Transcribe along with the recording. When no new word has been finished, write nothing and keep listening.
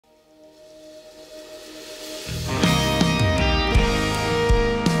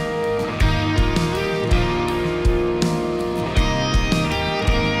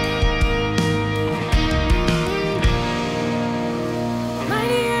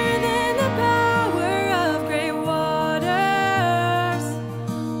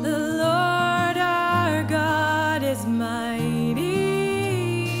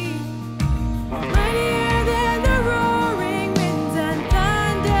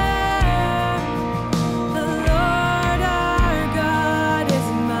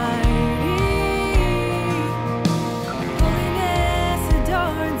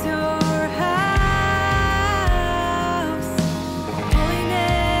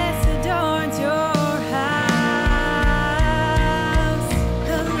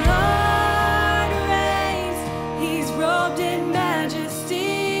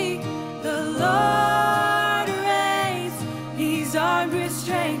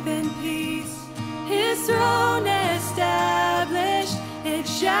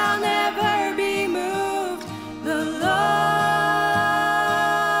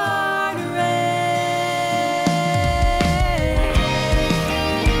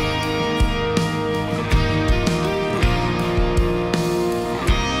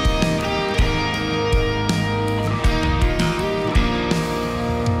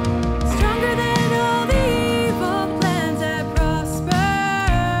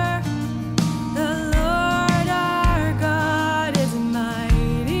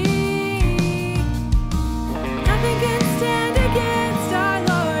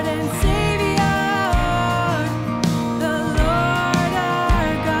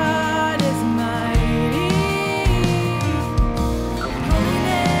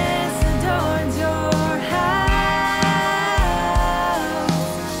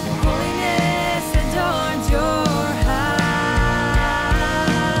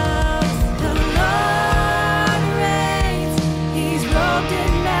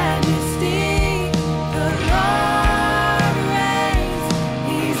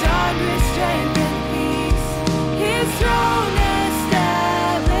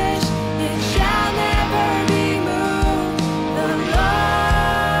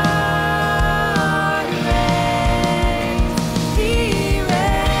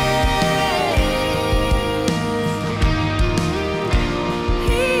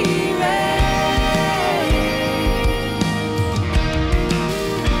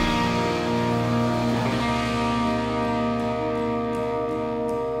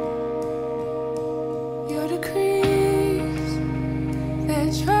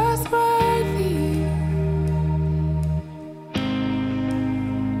trustworthy.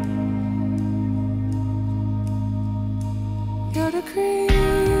 You're the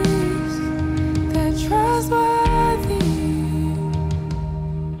grace that trustworthy.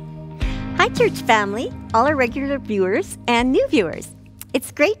 Hi, church family, all our regular viewers and new viewers.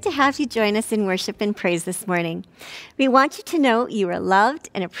 It's great to have you join us in worship and praise this morning. We want you to know you are loved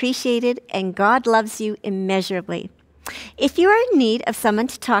and appreciated, and God loves you immeasurably. If you are in need of someone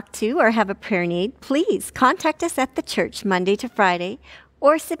to talk to or have a prayer need, please contact us at the church Monday to Friday,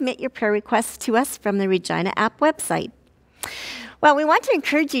 or submit your prayer requests to us from the Regina app website. Well, we want to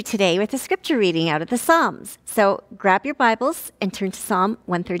encourage you today with a scripture reading out of the Psalms. So grab your Bibles and turn to Psalm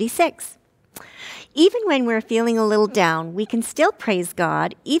 136. Even when we're feeling a little down, we can still praise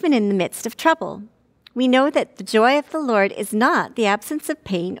God, even in the midst of trouble. We know that the joy of the Lord is not the absence of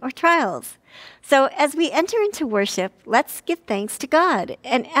pain or trials. So as we enter into worship, let's give thanks to God,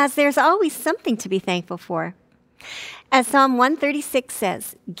 and as there's always something to be thankful for. As Psalm 136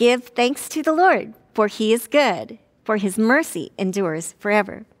 says, "Give thanks to the Lord, for he is good, for his mercy endures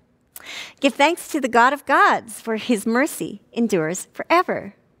forever." Give thanks to the God of gods, for his mercy endures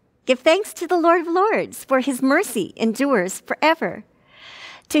forever. Give thanks to the Lord of lords, for his mercy endures forever.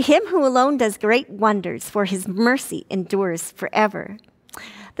 To him who alone does great wonders, for his mercy endures forever.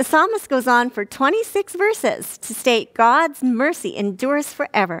 The psalmist goes on for 26 verses to state God's mercy endures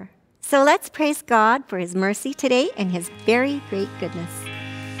forever. So let's praise God for his mercy today and his very great goodness.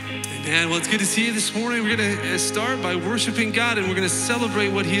 Amen. Well, it's good to see you this morning. We're going to start by worshiping God, and we're going to celebrate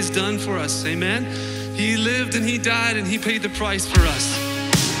what he has done for us. Amen. He lived and he died and he paid the price for us.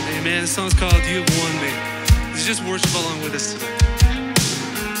 Amen. The song's called "You Have Won Me." Let's just worship along with us today.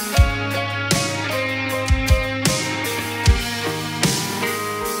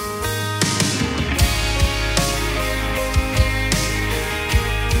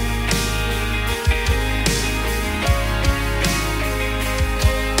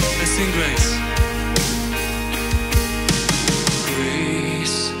 Let's sing grace.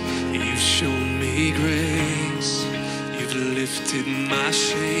 Grace, you've shown me grace. You've lifted my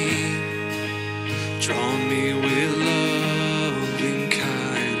shame, drawn me with loving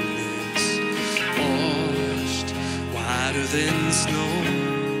kindness, washed whiter than snow.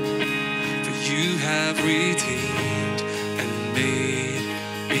 For you have redeemed and made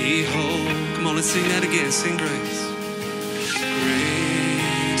me whole. Come on, let's sing that again. Sing grace.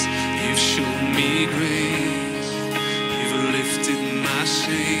 Grace, you've shown me grace. You've lifted my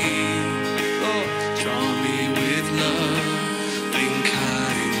shame. Oh, draw me with loving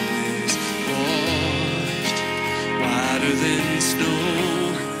kindness, washed whiter than snow.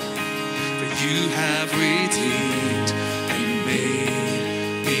 For you have redeemed and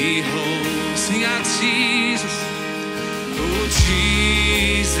made me whole. Sing out, Jesus. Oh,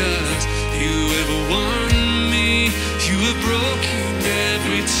 Jesus, you have won me. You have broken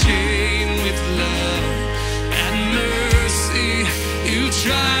every chain with love and mercy. You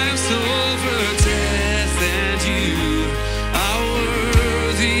triumphed over death, and you are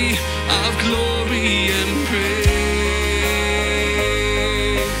worthy of glory and praise.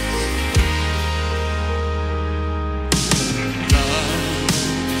 Love,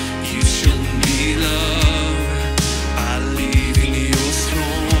 you've shown me love by leaving your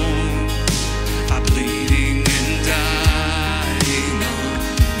throne, by bleeding and dying on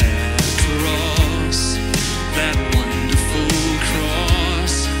that cross, that wonderful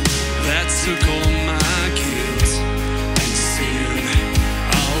cross that took all my guilt and sin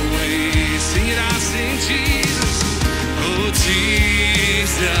away. Sing it out, sing Jesus. Oh,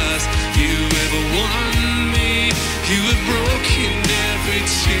 Jesus, you have won me. You have broken every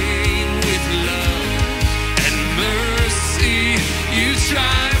chain with love and mercy. You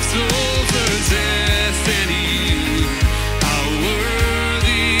triumphed over death, and you are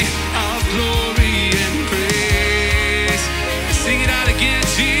worthy of glory and praise. Sing it out again.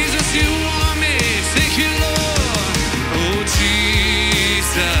 Jesus, you want me. Thank you, Lord. Oh,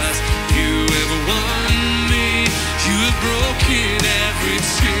 Jesus, you have won me. You have broken every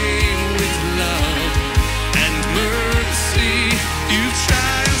chain with love and mercy. You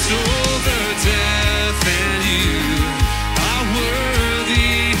triumphed over death, and you are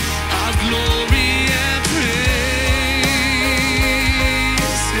worthy of glory and praise.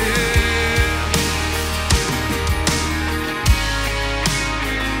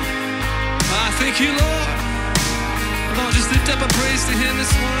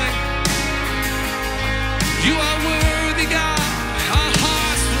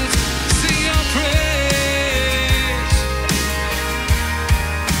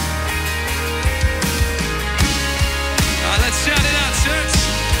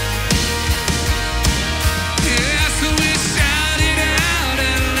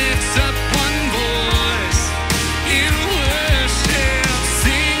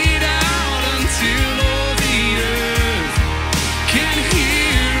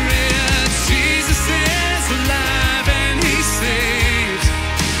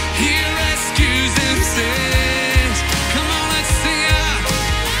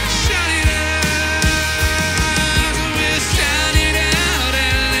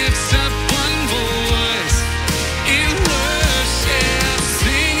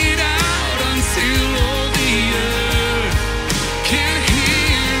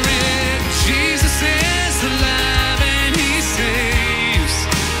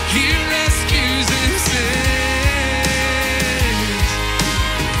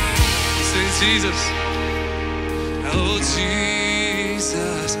 Jesus. Oh,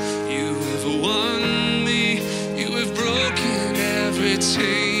 Jesus, you have won me. You have broken every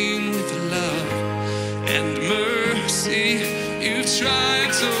chain with love and mercy. You've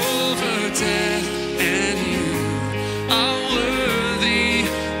triumphed over death, and you are worthy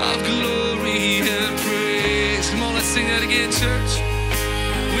of glory and praise. Come on, let's sing that again, church.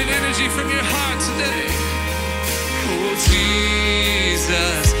 With energy from your heart today. Oh,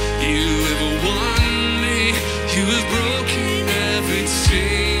 Jesus, you have won me. You have broken every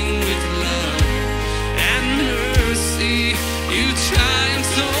chain with love and mercy. You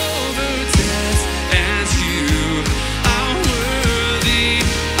triumphed over death, and you are worthy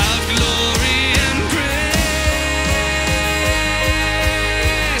of glory and praise.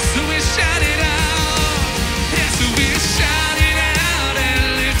 So we shout it out. Yeah, so we shout it out and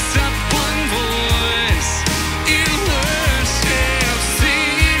lift up one voice in worship.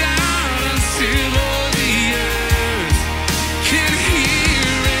 Sing it out until all the earth can hear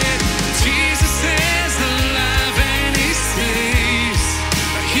it. Jesus is alive and he saves.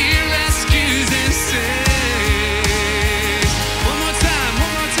 He rescues and saves. One more time,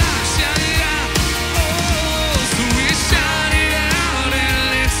 shout it out. Oh, so we shout it out and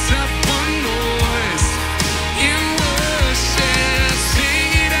lift up one voice in worship.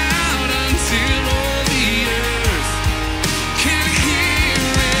 Sing it out until all the earth can hear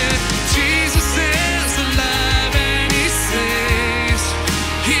it. Jesus is alive and he saves.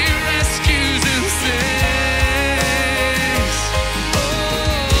 He rescues and saves.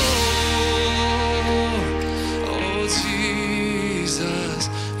 Oh, Jesus,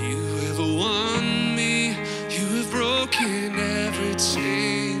 you have won me. You have broken every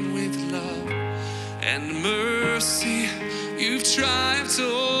chain with love and mercy. You've triumphed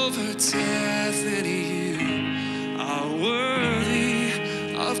over death, and you are worthy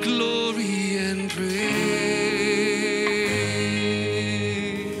of glory and praise.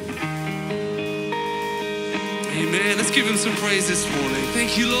 Amen. Let's give him some praise this morning.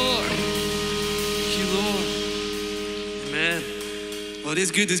 Thank you, Lord. Thank you, Lord. Amen. Well, it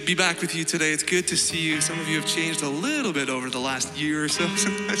is good to be back with you today. It's good to see you. Some of you have changed a little bit over the last year or so.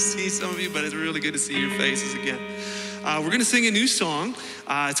 I've seen some of you, but it's really good to see your faces again. We're going to sing a new song.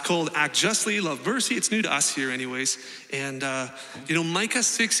 It's called Act Justly, Love Mercy. It's new to us here anyways. And, Micah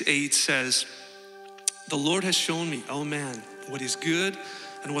 6:8 says, the Lord has shown me, oh man, what is good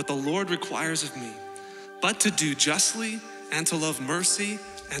and what the Lord requires of me, but to do justly and to love mercy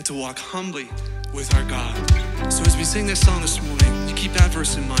and to walk humbly with our God. So as we sing this song this morning, you keep that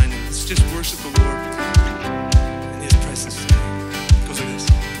verse in mind and let's just worship the Lord in his presence today. It goes like this.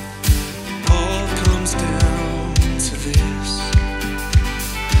 All comes down to this,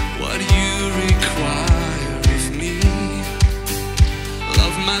 what you require of me.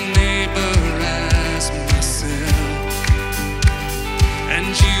 Love my neighbor as myself, and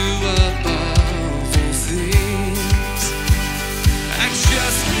you above all things. Act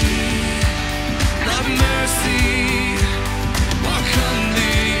justly, love mercy, walk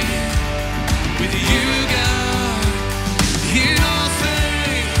humbly with you, God, in all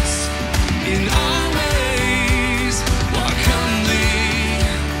things, in all ways. Walk humbly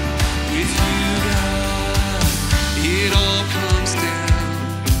with you, God. It all comes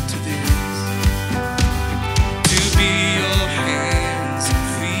down to this, to be your hands and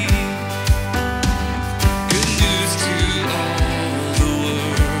feet. Good news to all the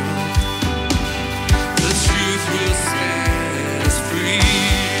world. The truth will set us free.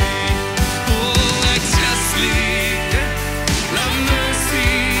 Oh, act justly, love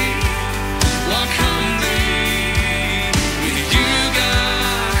mercy, walk humbly with you,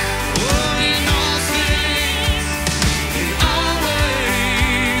 God. Oh, in all things, in all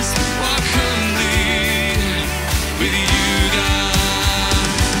ways, walk humbly with you, God.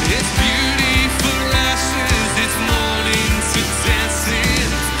 It's beauty for ashes, it's morning to dancing.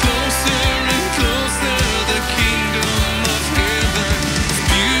 Closer and closer, the kingdom of heaven. It's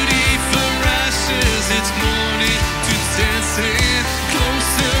beauty for ashes, it's morning to dancing.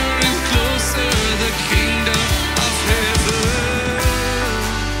 Closer and closer, the kingdom of heaven.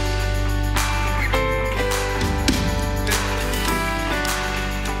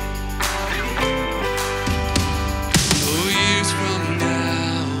 Oh, years from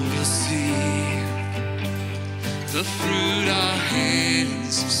now we'll see the fruit our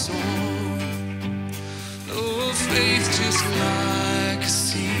hands have sown. Oh, faith just like a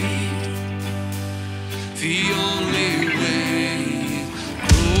seed, the only way it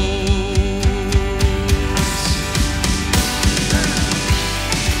grows.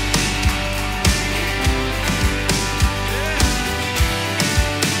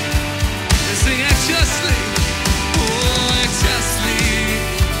 Let's sing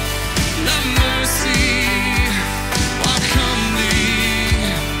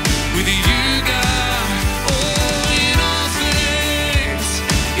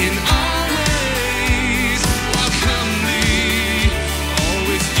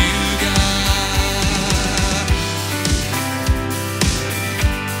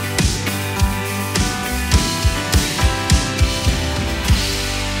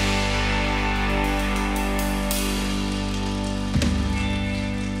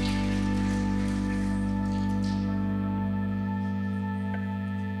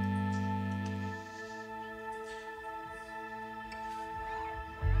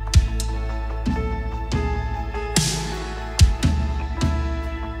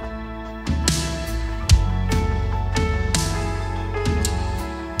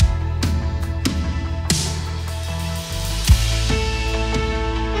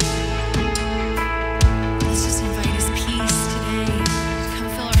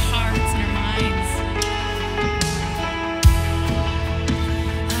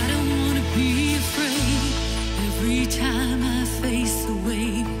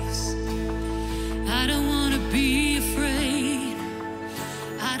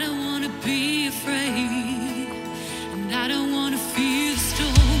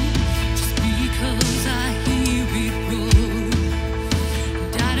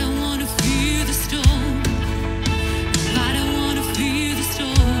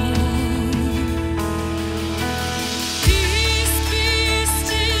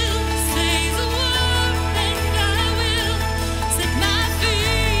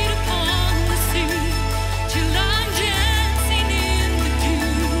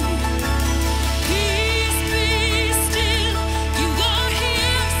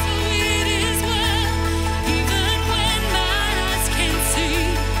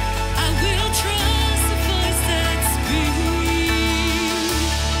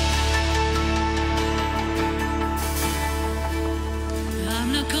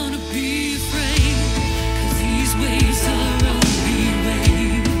be afraid, 'cause these waves are only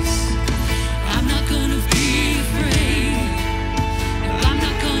waves. I'm not gonna be afraid. No, I'm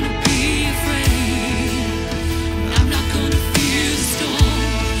not gonna be afraid. I'm not gonna fear the storm.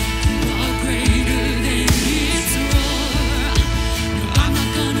 You are greater than its roar. No, I'm not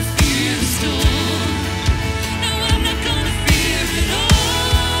gonna fear the storm. No, I'm not gonna fear it all.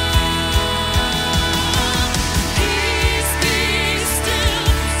 Peace be still,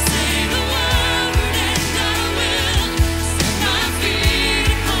 say the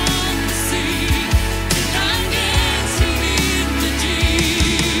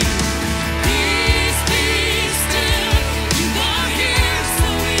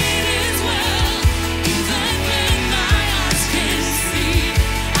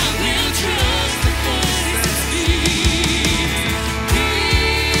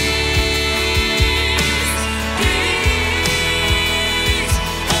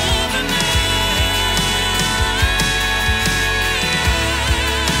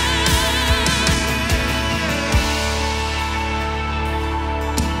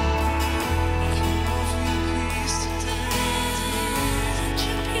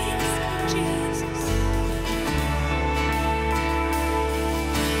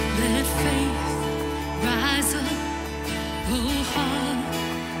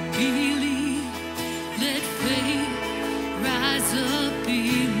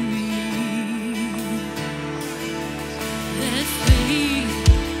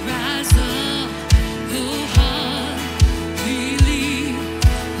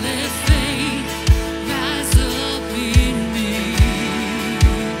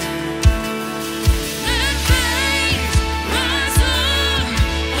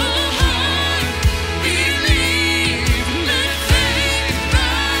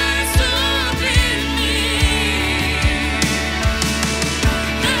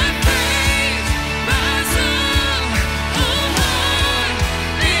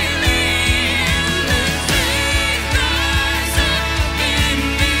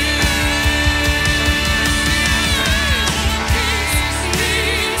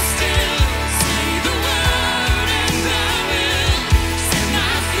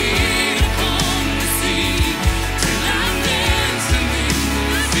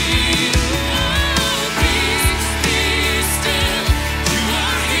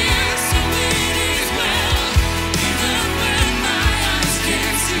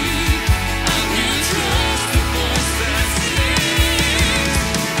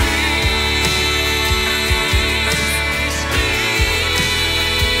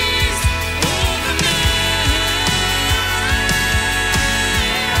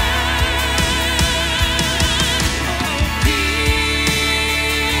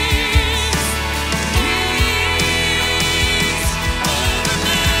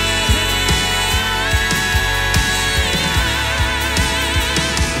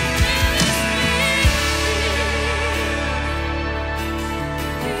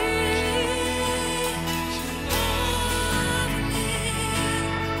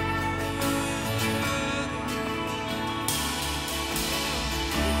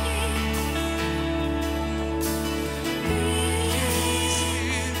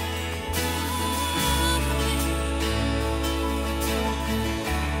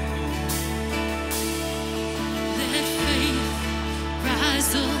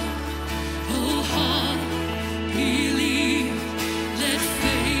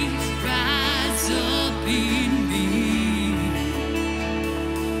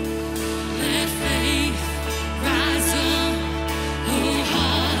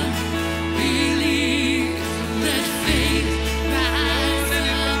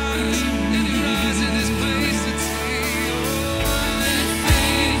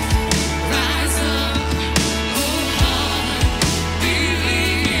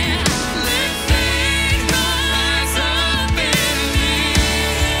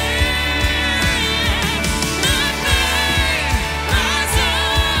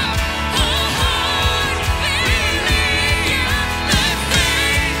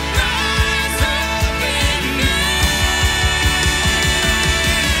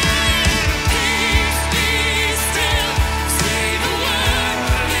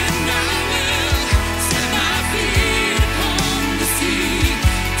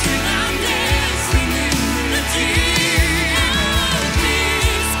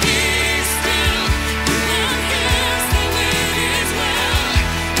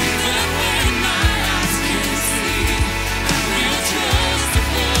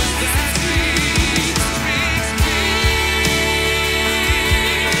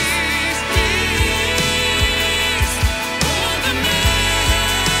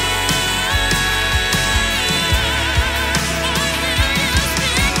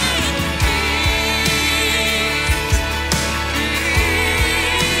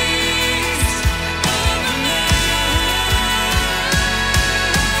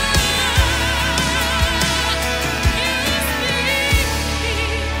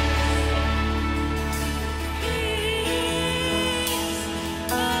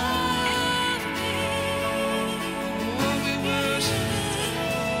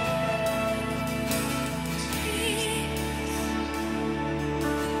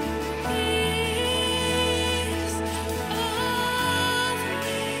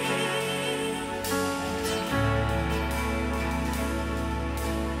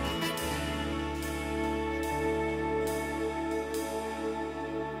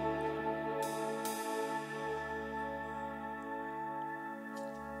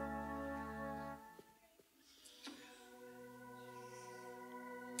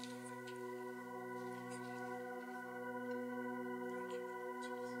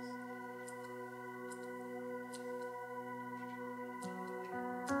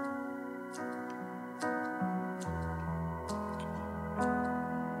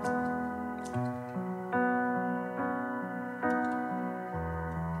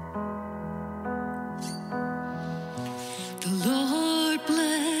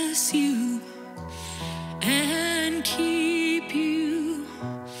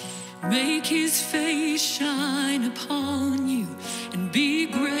make his face shine upon you and be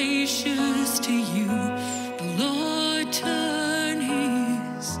gracious to you. The Lord turn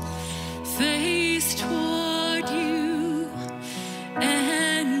his face toward you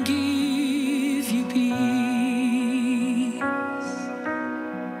and give you peace.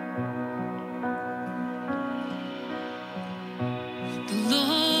 The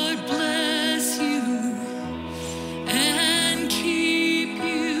Lord bless you and keep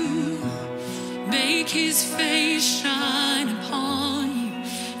you, make his face shine upon you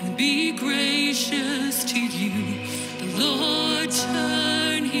and be gracious to you. The Lord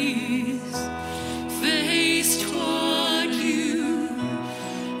turn his face toward you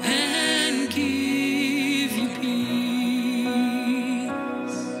and give you peace.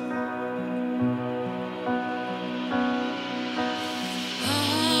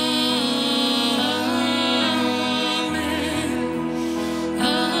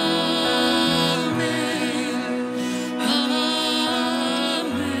 Amen.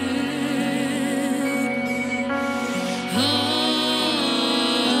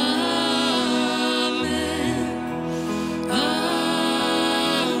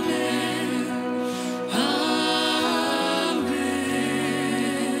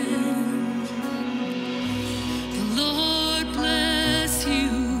 The Lord bless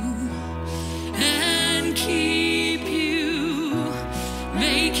you and keep you,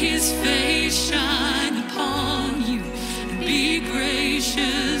 make his face shine upon you and be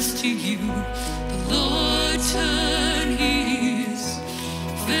gracious to you. The Lord turn his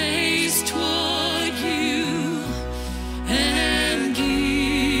face toward you and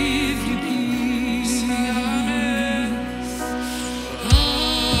give you peace. Amen.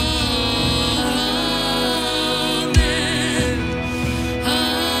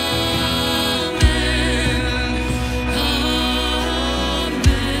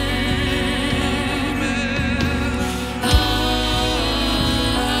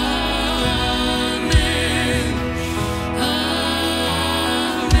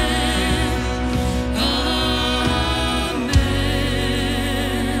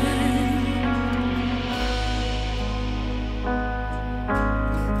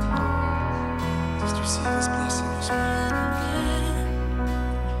 Just receive his blessing this morning.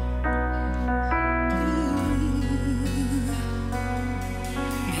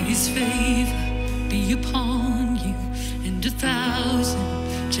 May his favor be upon you and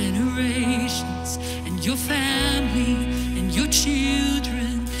 1,000 generations, and your family and your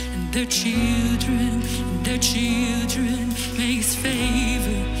children and their children and their children. May his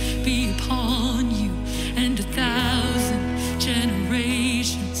favor be upon you and 1,000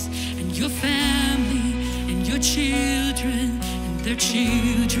 generations, and your family and your children and their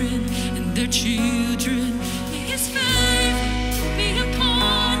children and their children. May his favor be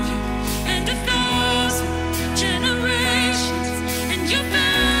upon you and 1,000 generations, and your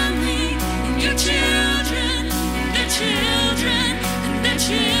family and your children and their children and their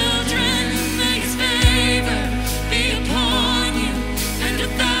children. May his favor be upon you and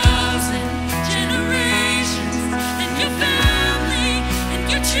 1,000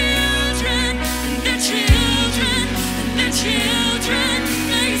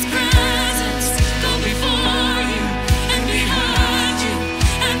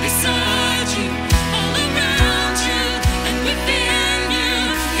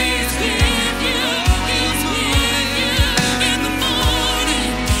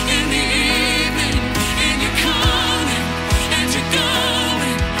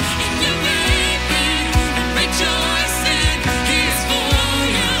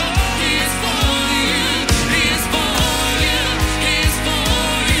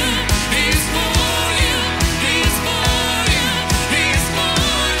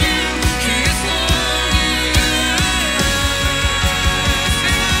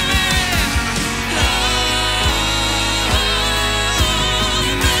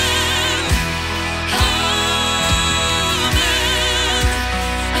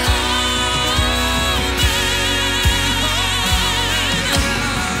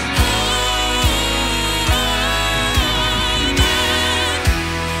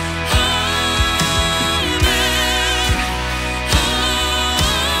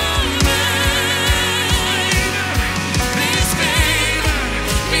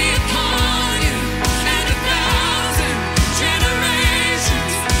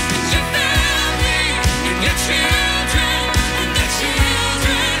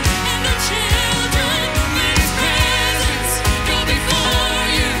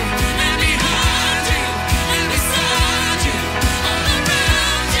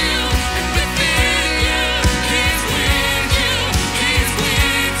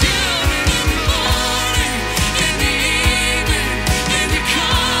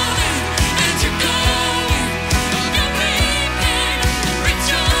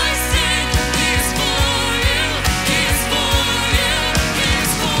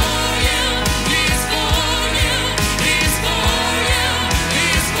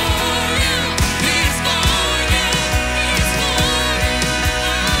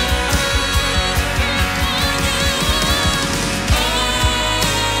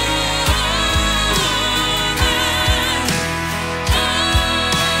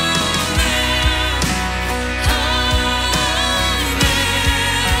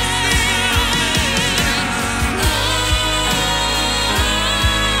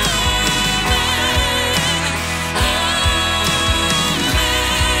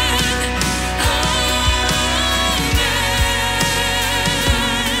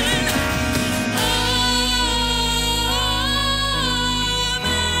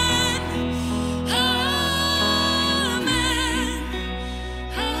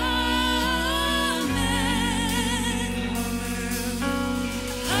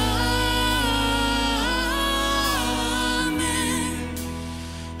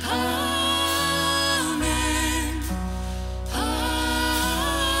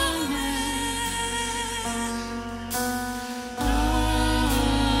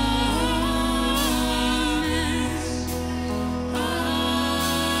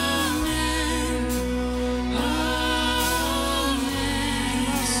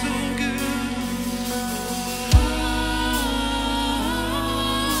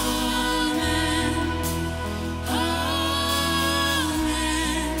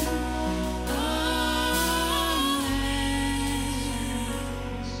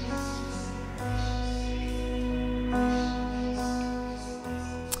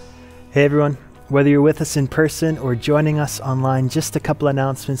 Hey everyone, whether you're with us in person or joining us online, just a couple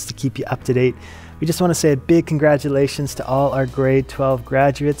announcements to keep you up to date. We just want to say a big congratulations to all our grade 12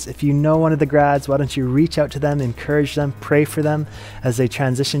 graduates. If you know one of the grads, why don't you reach out to them, encourage them, pray for them as they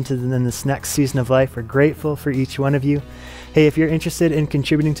transition to this next season of life. We're grateful for each one of you. Hey, if you're interested in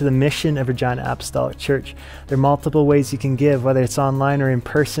contributing to the mission of Regina Apostolic Church, there are multiple ways you can give, whether it's online or in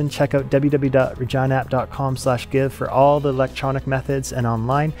person. Check out www.reginaap.com/give for all the electronic methods and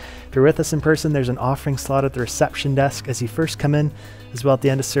online. If you're with us in person, there's an offering slot at the reception desk as you first come in. As well, at the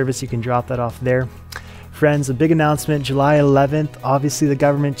end of service, you can drop that off there. Friends, a big announcement, July 11th. Obviously, the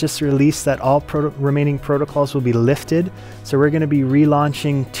government just released that all remaining protocols will be lifted. So we're going to be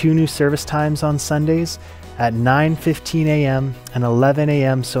relaunching 2 new service times on Sundays at 9:15 a.m. and 11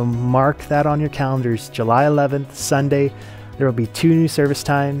 a.m. So mark that on your calendars. July 11th, Sunday, there will be 2 new service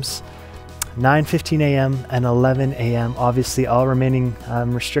times, 9:15 a.m. and 11 a.m. Obviously, all remaining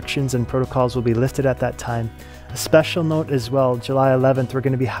restrictions and protocols will be lifted at that time. A special note as well, July 11th, we're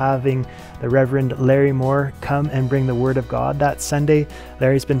going to be having the Reverend Larry Moore come and bring the Word of God that Sunday.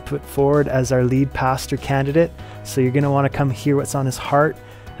 Larry's been put forward as our lead pastor candidate, so you're going to want to come hear what's on his heart.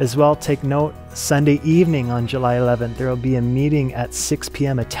 As well, take note, Sunday evening on July 11th, there will be a meeting at 6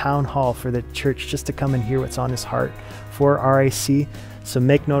 p.m., a town hall for the church just to come and hear what's on his heart for RIC. So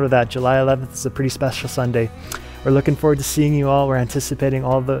make note of that. July 11th is a pretty special Sunday. We're looking forward to seeing you all. We're anticipating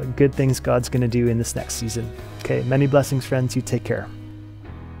all the good things God's going to do in this next season. Okay, many blessings, friends. You take care.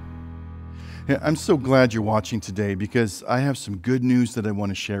 Yeah, I'm so glad you're watching today because I have some good news that I want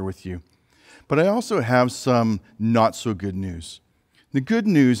to share with you. But I also have some not so good news. The good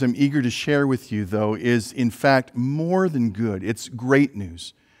news I'm eager to share with you, though, is in fact more than good. It's great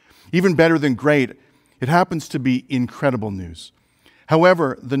news. Even better than great, it happens to be incredible news.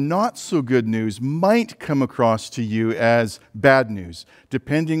 However, the not so good news might come across to you as bad news,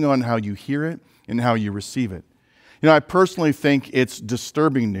 depending on how you hear it and how you receive it. You know, I personally think it's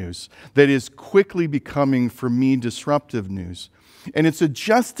disturbing news that is quickly becoming, for me, disruptive news. And it's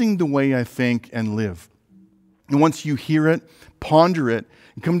adjusting the way I think and live. And once you hear it, ponder it,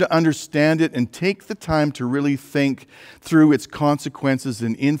 and come to understand it, and take the time to really think through its consequences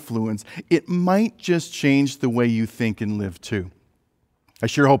and influence, it might just change the way you think and live too. I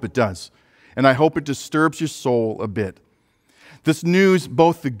sure hope it does. And I hope it disturbs your soul a bit. This news,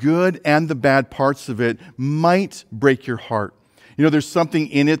 both the good and the bad parts of it, might break your heart. You know, there's something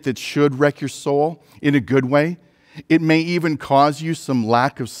in it that should wreck your soul in a good way. It may even cause you some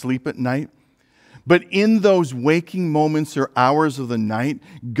lack of sleep at night. But in those waking moments or hours of the night,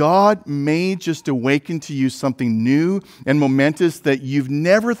 God may just awaken to you something new and momentous that you've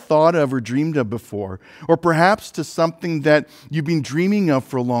never thought of or dreamed of before, or perhaps to something that you've been dreaming of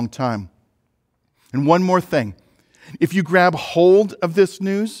for a long time. And one more thing, if you grab hold of this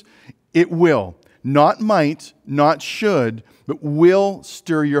news, it will, not might, not should, but will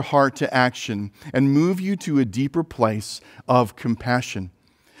stir your heart to action and move you to a deeper place of compassion.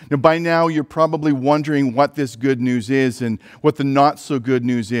 Now, by now, you're probably wondering what this good news is and what the not so good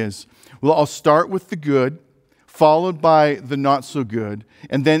news is. Well, I'll start with the good, followed by the not so good,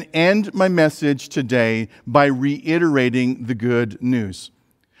 and then end my message today by reiterating the good news.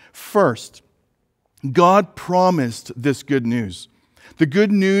 First, God promised this good news. The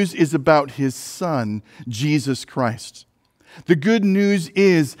good news is about His Son, Jesus Christ. The good news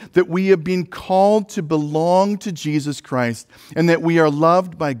is that we have been called to belong to Jesus Christ and that we are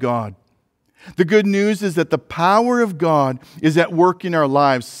loved by God. The good news is that the power of God is at work in our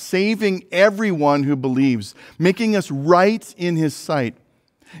lives, saving everyone who believes, making us right in His sight.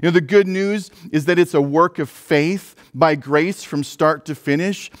 You know, the good news is that it's a work of faith by grace from start to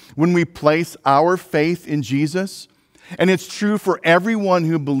finish when we place our faith in Jesus. And it's true for everyone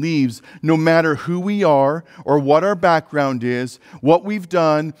who believes, no matter who we are or what our background is, what we've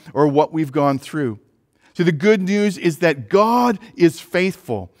done or what we've gone through. So the good news is that God is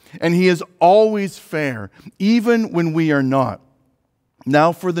faithful and He is always fair, even when we are not.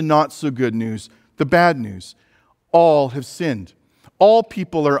 Now for the not so good news, the bad news. All have sinned. All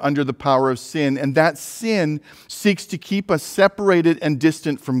people are under the power of sin, and that sin seeks to keep us separated and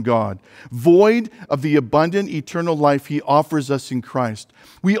distant from God, void of the abundant eternal life He offers us in Christ.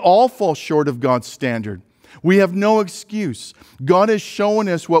 We all fall short of God's standard. We have no excuse. God has shown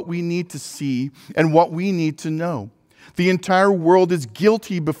us what we need to see and what we need to know. The entire world is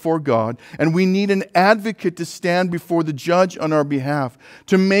guilty before God, and we need an advocate to stand before the judge on our behalf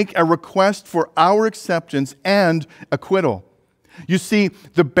to make a request for our acceptance and acquittal. You see,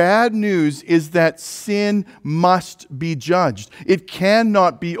 the bad news is that sin must be judged. It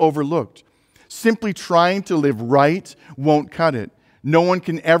cannot be overlooked. Simply trying to live right won't cut it. No one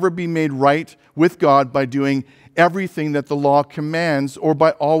can ever be made right with God by doing everything that the law commands or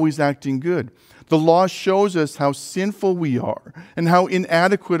by always acting good. The law shows us how sinful we are and how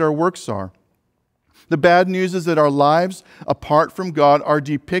inadequate our works are. The bad news is that our lives apart from God are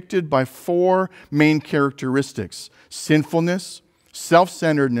depicted by four main characteristics: sinfulness,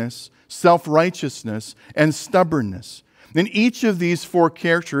 self-centeredness, self-righteousness, and stubbornness. And each of these four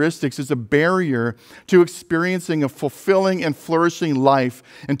characteristics is a barrier to experiencing a fulfilling and flourishing life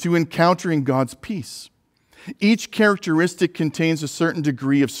and to encountering God's peace. Each characteristic contains a certain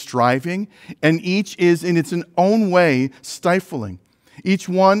degree of striving, and each is in its own way stifling. Each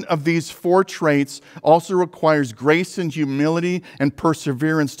one of these four traits also requires grace and humility and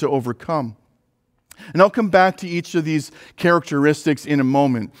perseverance to overcome. And I'll come back to each of these characteristics in a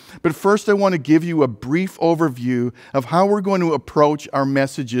moment. But first, I want to give you a brief overview of how we're going to approach our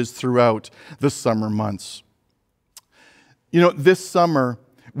messages throughout the summer months. This summer,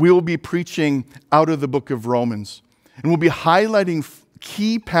 we will be preaching out of the book of Romans, and we'll be highlighting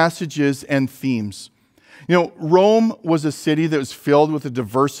key passages and themes. Rome was a city that was filled with a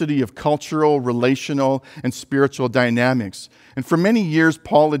diversity of cultural, relational, and spiritual dynamics. And for many years,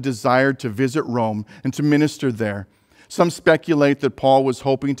 Paul had desired to visit Rome and to minister there. Some speculate that Paul was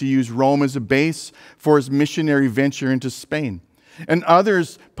hoping to use Rome as a base for his missionary venture into Spain. And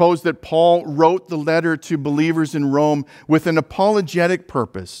others pose that Paul wrote the letter to believers in Rome with an apologetic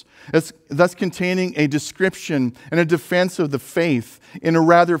purpose, thus containing a description and a defense of the faith in a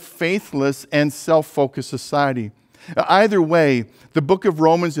rather faithless and self-focused society. Either way, the book of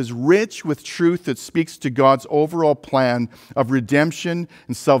Romans is rich with truth that speaks to God's overall plan of redemption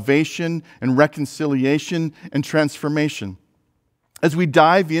and salvation and reconciliation and transformation. As we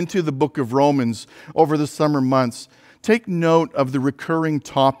dive into the book of Romans over the summer months, take note of the recurring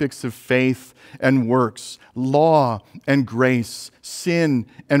topics of faith and works, law and grace, sin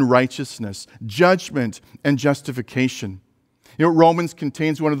and righteousness, judgment and justification. Romans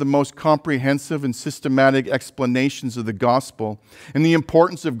contains one of the most comprehensive and systematic explanations of the gospel and the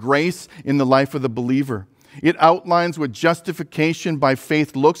importance of grace in the life of the believer. It outlines what justification by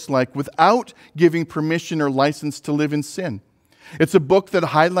faith looks like without giving permission or license to live in sin. It's a book that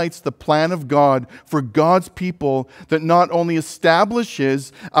highlights the plan of God for God's people that not only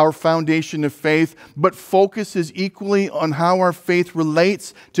establishes our foundation of faith, but focuses equally on how our faith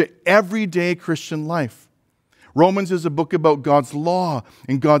relates to everyday Christian life. Romans is a book about God's law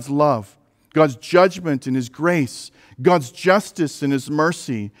and God's love, God's judgment and His grace, God's justice and His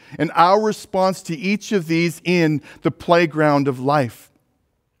mercy, and our response to each of these in the playground of life.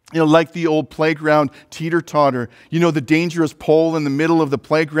 Like the old playground teeter-totter, the dangerous pole in the middle of the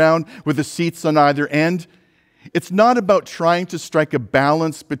playground with the seats on either end. It's not about trying to strike a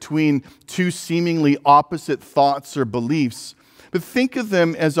balance between two seemingly opposite thoughts or beliefs, but think of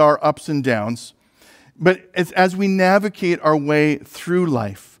them as our ups and downs. But as we navigate our way through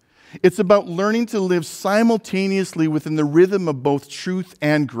life, it's about learning to live simultaneously within the rhythm of both truth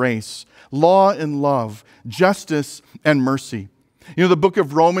and grace, law and love, justice and mercy. The book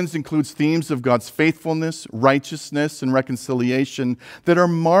of Romans includes themes of God's faithfulness, righteousness, and reconciliation that are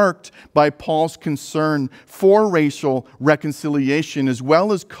marked by Paul's concern for racial reconciliation as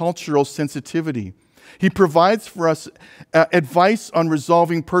well as cultural sensitivity. He provides for us advice on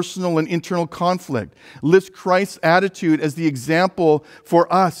resolving personal and internal conflict, lists Christ's attitude as the example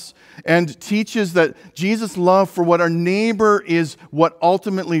for us, and teaches that Jesus' love for what our neighbor is what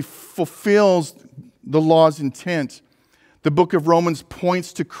ultimately fulfills the law's intent. The book of Romans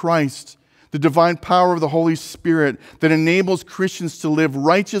points to Christ, the divine power of the Holy Spirit that enables Christians to live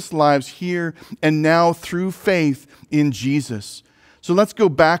righteous lives here and now through faith in Jesus. So let's go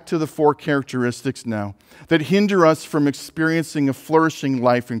back to the four characteristics now that hinder us from experiencing a flourishing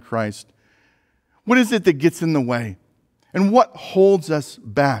life in Christ. What is it that gets in the way? And what holds us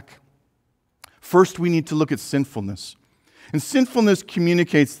back? First, we need to look at sinfulness. And sinfulness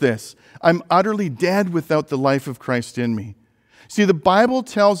communicates this: I'm utterly dead without the life of Christ in me. See, the Bible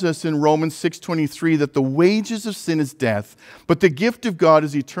tells us in Romans 6:23 that the wages of sin is death, but the gift of God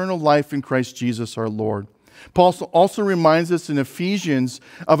is eternal life in Christ Jesus our Lord. Paul also reminds us in Ephesians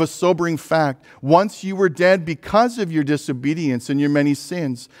of a sobering fact. Once you were dead because of your disobedience and your many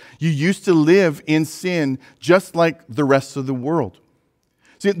sins. You used to live in sin just like the rest of the world.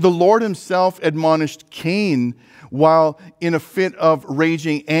 See, the Lord Himself admonished Cain while in a fit of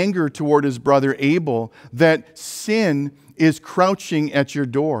raging anger toward his brother Abel that sin is crouching at your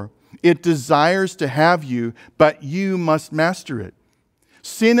door. It desires to have you, but you must master it.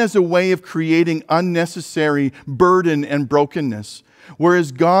 Sin as a way of creating unnecessary burden and brokenness.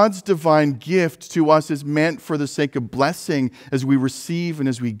 Whereas God's divine gift to us is meant for the sake of blessing as we receive and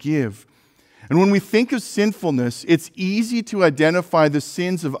as we give. And when we think of sinfulness, it's easy to identify the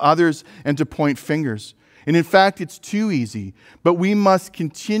sins of others and to point fingers. And in fact, it's too easy. But we must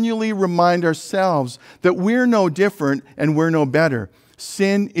continually remind ourselves that we're no different and we're no better.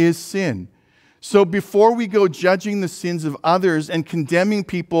 Sin is sin. So before we go judging the sins of others and condemning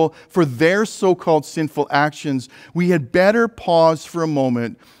people for their so-called sinful actions, we had better pause for a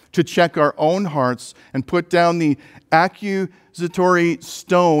moment to check our own hearts and put down the accusatory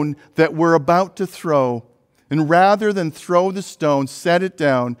stone that we're about to throw. And rather than throw the stone, set it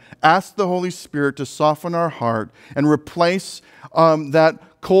down, ask the Holy Spirit to soften our heart and replace that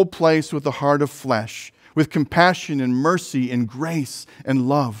cold place with a heart of flesh, with compassion and mercy and grace and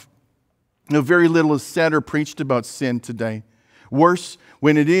love. Very little is said or preached about sin today. Worse,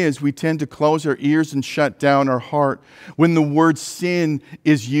 when it is, we tend to close our ears and shut down our heart when the word sin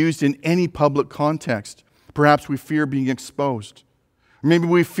is used in any public context. Perhaps we fear being exposed. Or maybe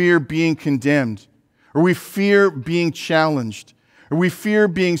we fear being condemned. Or we fear being challenged. Or we fear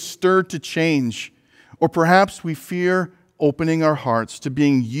being stirred to change. Or perhaps we fear opening our hearts to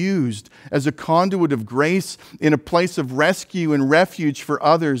being used as a conduit of grace in a place of rescue and refuge for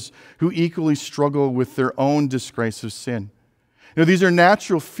others who equally struggle with their own disgrace of sin. These are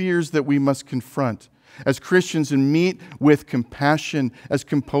natural fears that we must confront as Christians and meet with compassion as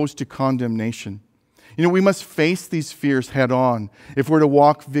opposed to condemnation. We must face these fears head on if we're to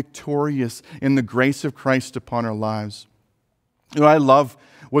walk victorious in the grace of Christ upon our lives. I love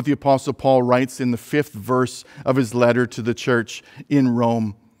what the Apostle Paul writes in the 5th verse of his letter to the church in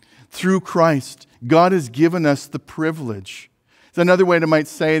Rome. Through Christ, God has given us the privilege. Another way to might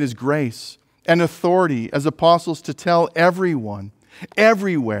say it is grace and authority as apostles to tell everyone,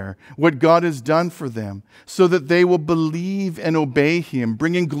 everywhere, what God has done for them, so that they will believe and obey Him,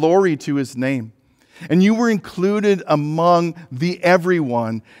 bringing glory to His name. And you were included among the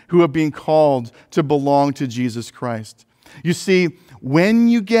everyone who have been called to belong to Jesus Christ. You see, when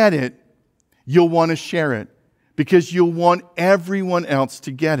you get it, you'll want to share it because you'll want everyone else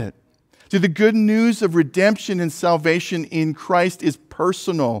to get it. See, the good news of redemption and salvation in Christ is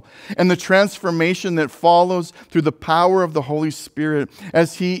personal, and the transformation that follows through the power of the Holy Spirit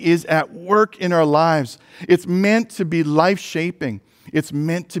as He is at work in our lives. It's meant to be life-shaping. It's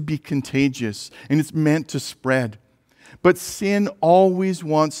meant to be contagious, and it's meant to spread. But sin always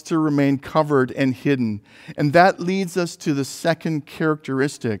wants to remain covered and hidden. And that leads us to the second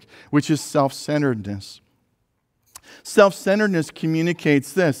characteristic, which is self-centeredness. Self-centeredness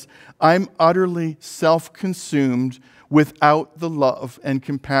communicates this: I'm utterly self-consumed without the love and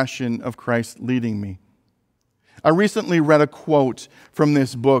compassion of Christ leading me. I recently read a quote from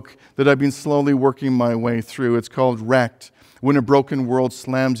this book that I've been slowly working my way through. It's called Wrecked: When a Broken World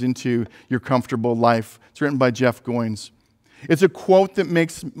Slams into Your Comfortable Life. It's written by Jeff Goins. It's a quote that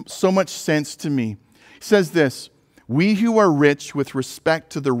makes so much sense to me. He says this: we who are rich with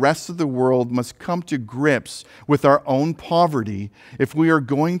respect to the rest of the world must come to grips with our own poverty if we are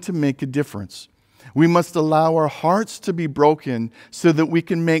going to make a difference. We must allow our hearts to be broken so that we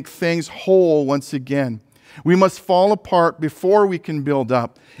can make things whole once again. We must fall apart before we can build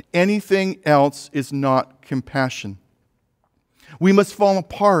up. Anything else is not compassion. We must fall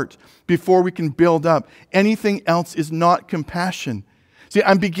apart before we can build up. Anything else is not compassion. See,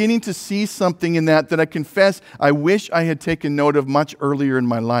 I'm beginning to see something in that I confess I wish I had taken note of much earlier in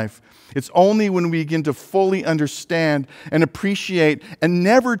my life. It's only when we begin to fully understand and appreciate and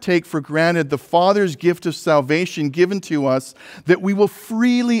never take for granted the Father's gift of salvation given to us that we will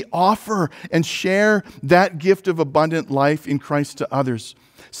freely offer and share that gift of abundant life in Christ to others.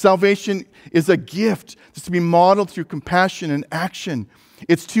 Salvation is a gift that's to be modeled through compassion and action.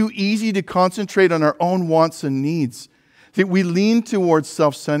 It's too easy to concentrate on our own wants and needs. That we lean towards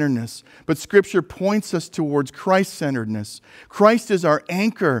self-centeredness, but Scripture points us towards Christ-centeredness. Christ is our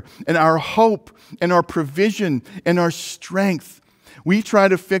anchor and our hope and our provision and our strength. We try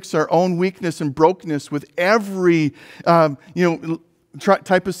to fix our own weakness and brokenness with every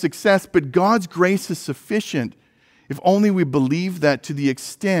type of success, but God's grace is sufficient. If only we believe that to the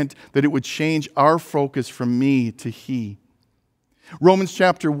extent that it would change our focus from me to He. Romans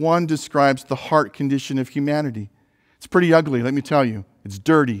chapter 1 describes the heart condition of humanity. It's pretty ugly, let me tell you. It's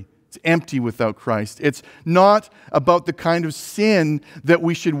dirty. It's empty without Christ. It's not about the kind of sin that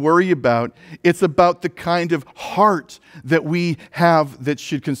we should worry about. It's about the kind of heart that we have that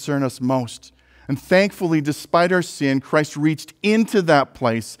should concern us most. And thankfully, despite our sin, Christ reached into that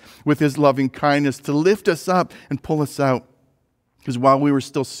place with His loving kindness to lift us up and pull us out. Because while we were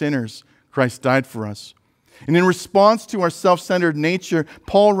still sinners, Christ died for us. And in response to our self-centered nature,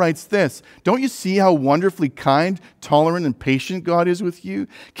 Paul writes this, "Don't you see how wonderfully kind, tolerant, and patient God is with you?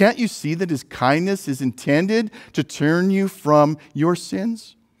 Can't you see that his kindness is intended to turn you from your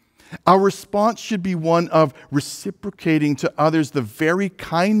sins?" Our response should be one of reciprocating to others the very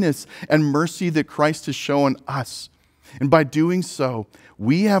kindness and mercy that Christ has shown us. And by doing so,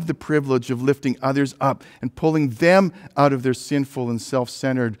 we have the privilege of lifting others up and pulling them out of their sinful and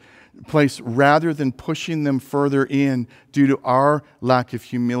self-centered place rather than pushing them further in due to our lack of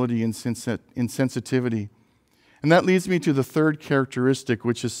humility and insensitivity. And that leads me to the third characteristic,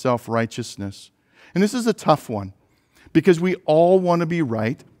 which is self-righteousness. And this is a tough one because we all want to be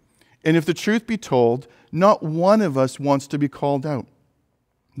right. And if the truth be told, not one of us wants to be called out.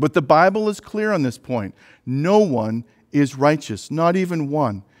 But the Bible is clear on this point. No one is righteous, not even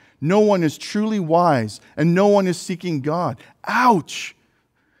one. No one is truly wise, and no one is seeking God. Ouch!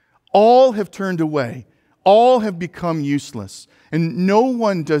 All have turned away. All have become useless. And no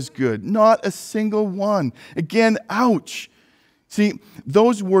one does good. Not a single one. Again, ouch. See,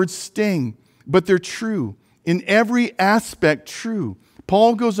 those words sting, but they're true. In every aspect, true.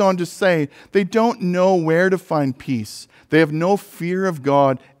 Paul goes on to say they don't know where to find peace. They have no fear of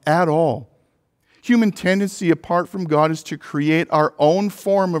God at all. Human tendency apart from God is to create our own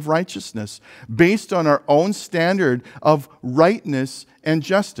form of righteousness based on our own standard of rightness and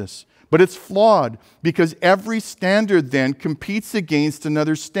justice. But it's flawed because every standard then competes against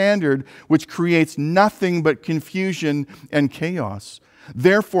another standard, which creates nothing but confusion and chaos.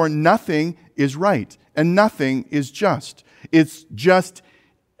 Therefore, nothing is right and nothing is just. It's just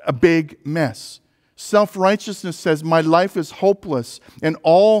a big mess. Self-righteousness says my life is hopeless and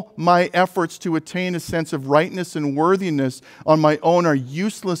all my efforts to attain a sense of rightness and worthiness on my own are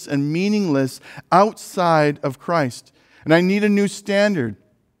useless and meaningless outside of Christ. And I need a new standard,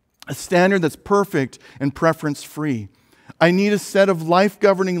 a standard that's perfect and preference-free. I need a set of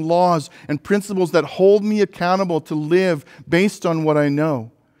life-governing laws and principles that hold me accountable to live based on what I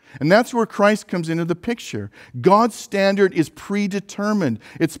know. And that's where Christ comes into the picture. God's standard is predetermined.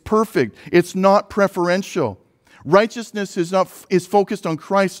 It's perfect. It's not preferential. Righteousness is focused on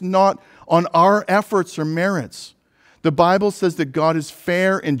Christ, not on our efforts or merits. The Bible says that God is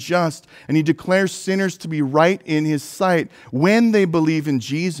fair and just, and He declares sinners to be right in His sight when they believe in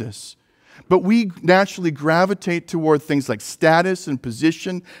Jesus. But we naturally gravitate toward things like status and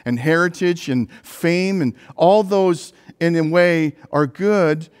position and heritage and fame, and all those in a way are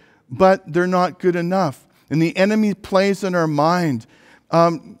good, but they're not good enough. And the enemy plays in our mind,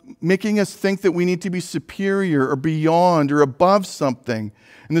 making us think that we need to be superior or beyond or above something.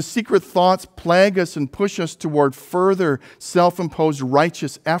 And the secret thoughts plague us and push us toward further self-imposed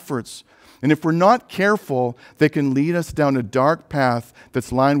righteous efforts. And if we're not careful, they can lead us down a dark path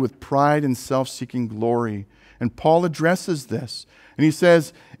that's lined with pride and self-seeking glory. And Paul addresses this. And he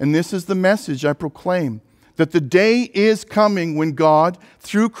says, and this is the message I proclaim, that the day is coming when God,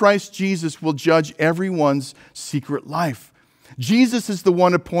 through Christ Jesus, will judge everyone's secret life. Jesus is the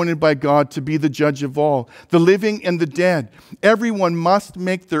one appointed by God to be the judge of all, the living and the dead. Everyone must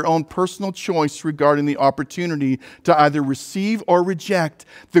make their own personal choice regarding the opportunity to either receive or reject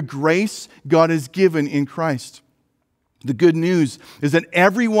the grace God has given in Christ. The good news is that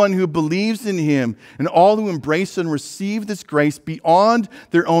everyone who believes in Him and all who embrace and receive this grace beyond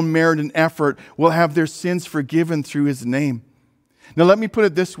their own merit and effort will have their sins forgiven through His name. Now let me put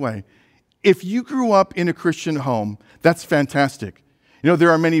it this way. If you grew up in a Christian home, that's fantastic. You know,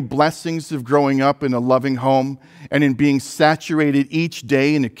 there are many blessings of growing up in a loving home and in being saturated each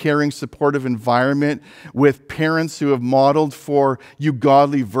day in a caring, supportive environment with parents who have modeled for you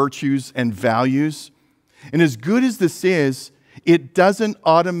godly virtues and values. And as good as this is, it doesn't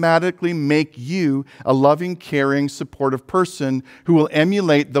automatically make you a loving, caring, supportive person who will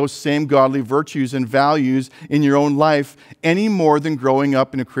emulate those same godly virtues and values in your own life any more than growing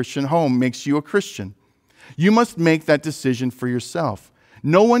up in a Christian home makes you a Christian. You must make that decision for yourself.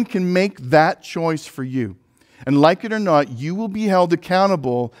 No one can make that choice for you. And like it or not, you will be held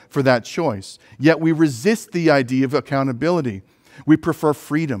accountable for that choice. Yet we resist the idea of accountability. We prefer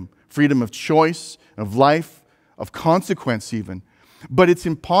freedom, freedom of choice, of life, of consequence even. But it's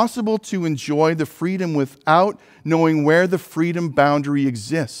impossible to enjoy the freedom without knowing where the freedom boundary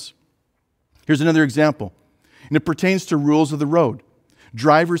exists. Here's another example, and it pertains to rules of the road.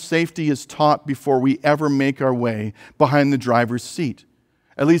 Driver safety is taught before we ever make our way behind the driver's seat.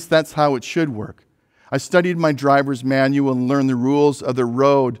 At least that's how it should work. I studied my driver's manual and learned the rules of the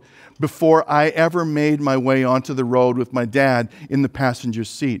road before I ever made my way onto the road with my dad in the passenger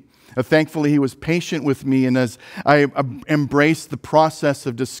seat. Thankfully, he was patient with me, and as I embraced the process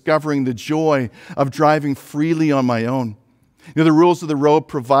of discovering the joy of driving freely on my own. The rules of the road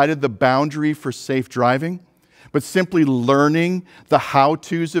provided the boundary for safe driving, but simply learning the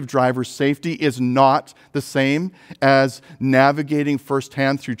how-tos of driver safety is not the same as navigating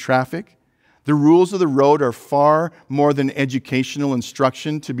firsthand through traffic. The rules of the road are far more than educational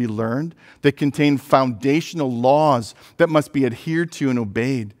instruction to be learned. They contain foundational laws that must be adhered to and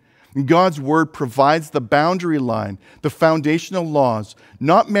obeyed. God's word provides the boundary line, the foundational laws,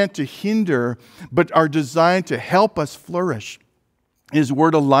 not meant to hinder, but are designed to help us flourish. His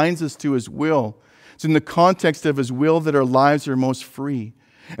word aligns us to his will. It's in the context of his will that our lives are most free.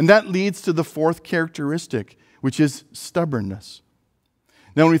 And that leads to the fourth characteristic, which is stubbornness.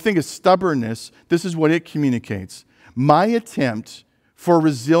 Now, when we think of stubbornness, this is what it communicates. My attempt for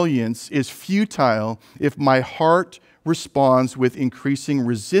resilience is futile if my heart responds with increasing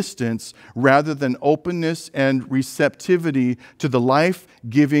resistance rather than openness and receptivity to the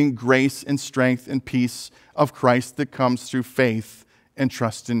life-giving grace and strength and peace of Christ that comes through faith and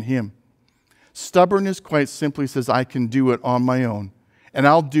trust in him. Stubbornness quite simply says, I can do it on my own, and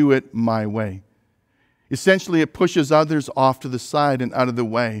I'll do it my way. Essentially, it pushes others off to the side and out of the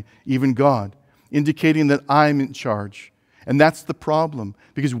way, even God, indicating that I'm in charge. And that's the problem,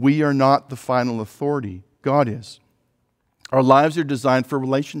 because we are not the final authority. God is. Our lives are designed for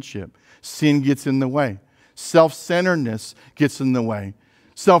relationship. Sin gets in the way. Self-centeredness gets in the way.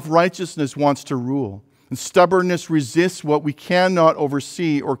 Self-righteousness wants to rule. And stubbornness resists what we cannot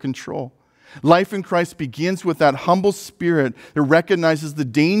oversee or control. Life in Christ begins with that humble spirit that recognizes the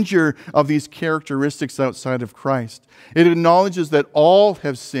danger of these characteristics outside of Christ. It acknowledges that all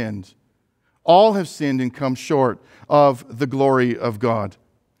have sinned. All have sinned and come short of the glory of God.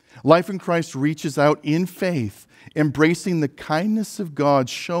 Life in Christ reaches out in faith, embracing the kindness of God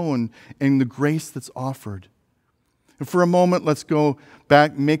shown and the grace that's offered. And for a moment, let's go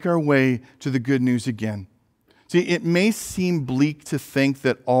back, make our way to the good news again. See, it may seem bleak to think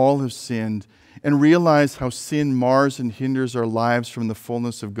that all have sinned and realize how sin mars and hinders our lives from the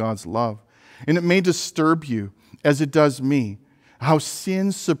fullness of God's love. And it may disturb you, as it does me, how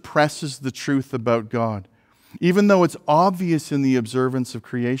sin suppresses the truth about God, even though it's obvious in the observance of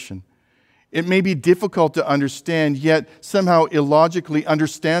creation. It may be difficult to understand, yet somehow illogically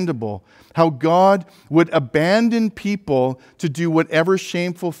understandable, how God would abandon people to do whatever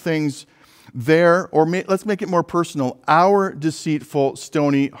shameful things let's make it more personal, our deceitful,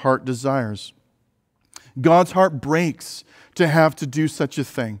 stony heart desires. God's heart breaks to have to do such a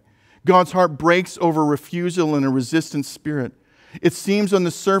thing. God's heart breaks over refusal and a resistant spirit. It seems on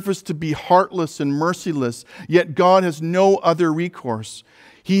the surface to be heartless and merciless, yet God has no other recourse.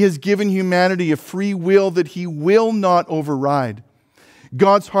 He has given humanity a free will that he will not override.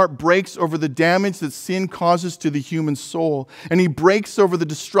 God's heart breaks over the damage that sin causes to the human soul, and he breaks over the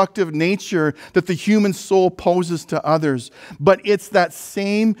destructive nature that the human soul poses to others. But it's that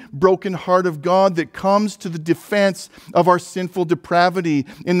same broken heart of God that comes to the defense of our sinful depravity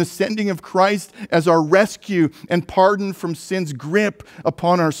in the sending of Christ as our rescue and pardon from sin's grip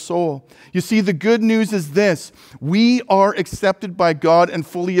upon our soul. You see, the good news is this: we are accepted by God and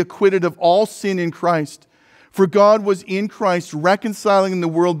fully acquitted of all sin in Christ. For God was in Christ reconciling the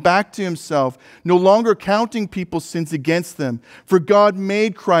world back to himself, no longer counting people's sins against them. For God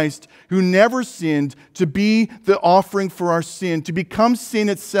made Christ, who never sinned, to be the offering for our sin, to become sin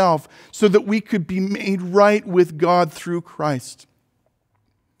itself, so that we could be made right with God through Christ.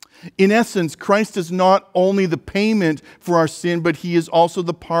 In essence, Christ is not only the payment for our sin, but he is also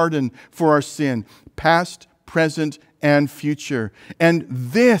the pardon for our sin, past, present, and future. And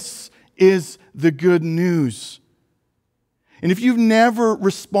this is the good news. And if you've never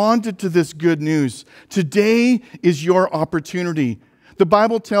responded to this good news, today is your opportunity. The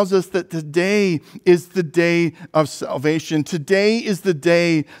Bible tells us that today is the day of salvation. Today is the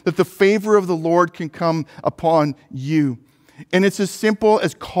day that the favor of the Lord can come upon you. And it's as simple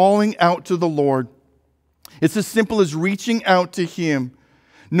as calling out to the Lord. It's as simple as reaching out to him,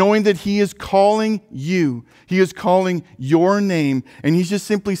 knowing that he is calling you. He is calling your name. And he's just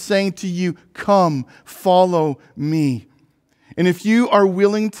simply saying to you, come, follow me. And if you are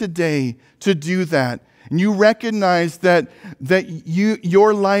willing today to do that, and you recognize that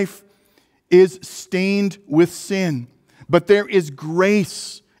your life is stained with sin, but there is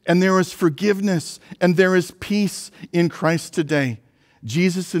grace, and there is forgiveness, and there is peace in Christ today,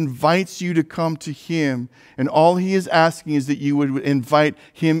 Jesus invites you to come to him, and all he is asking is that you would invite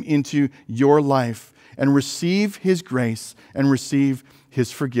him into your life and receive his grace and receive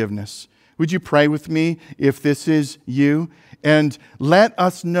his forgiveness. Would you pray with me if this is you? And let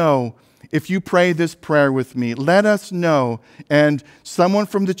us know if you pray this prayer with me. Let us know. And someone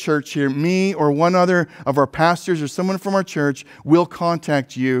from the church here, me or one other of our pastors or someone from our church will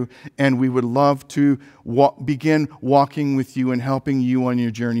contact you. And we would love to begin walking with you and helping you on your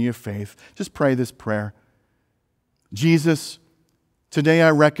journey of faith. Just pray this prayer. Jesus, today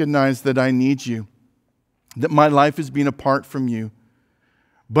I recognize that I need you, that my life has been apart from you.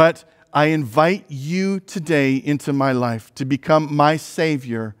 But I invite you today into my life to become my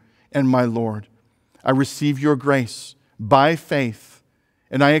Savior and my Lord. I receive your grace by faith,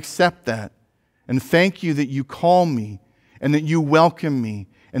 and I accept that. And thank you that you call me, and that you welcome me,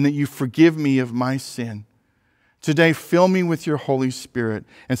 and that you forgive me of my sin. Today, fill me with your Holy Spirit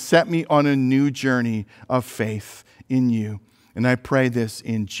and set me on a new journey of faith in you. And I pray this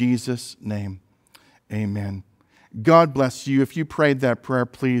in Jesus' name. Amen. God bless you. If you prayed that prayer,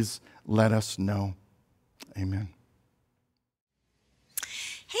 please let us know. Amen.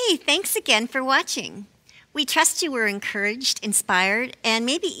 Hey, thanks again for watching. We trust you were encouraged, inspired, and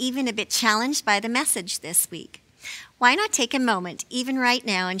maybe even a bit challenged by the message this week. Why not take a moment, even right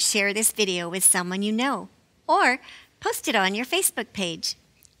now, and share this video with someone you know? Or post it on your Facebook page.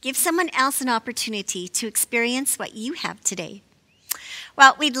 Give someone else an opportunity to experience what you have today.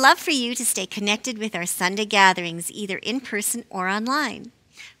 Well, we'd love for you to stay connected with our Sunday gatherings, either in person or online.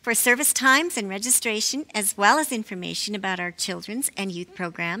 For service times and registration, as well as information about our children's and youth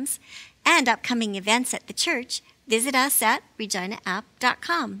programs and upcoming events at the church, visit us at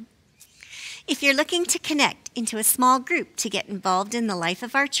reginaapp.com. If you're looking to connect into a small group to get involved in the life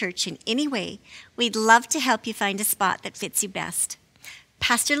of our church in any way, we'd love to help you find a spot that fits you best.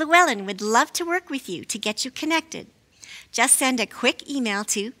 Pastor Llewellyn would love to work with you to get you connected. Just send a quick email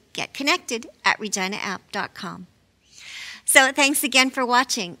to getconnected@reginaapp.com. So thanks again for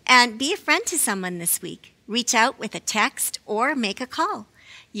watching, and be a friend to someone this week. Reach out with a text or make a call.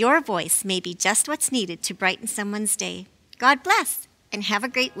 Your voice may be just what's needed to brighten someone's day. God bless, and have a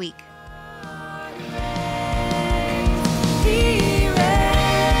great week.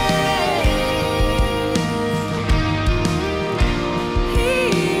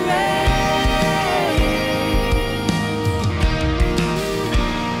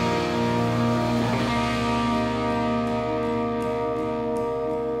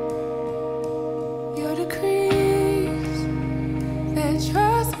 Your decrees, they're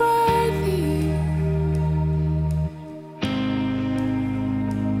trustworthy.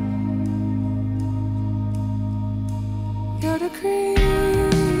 Your decrees.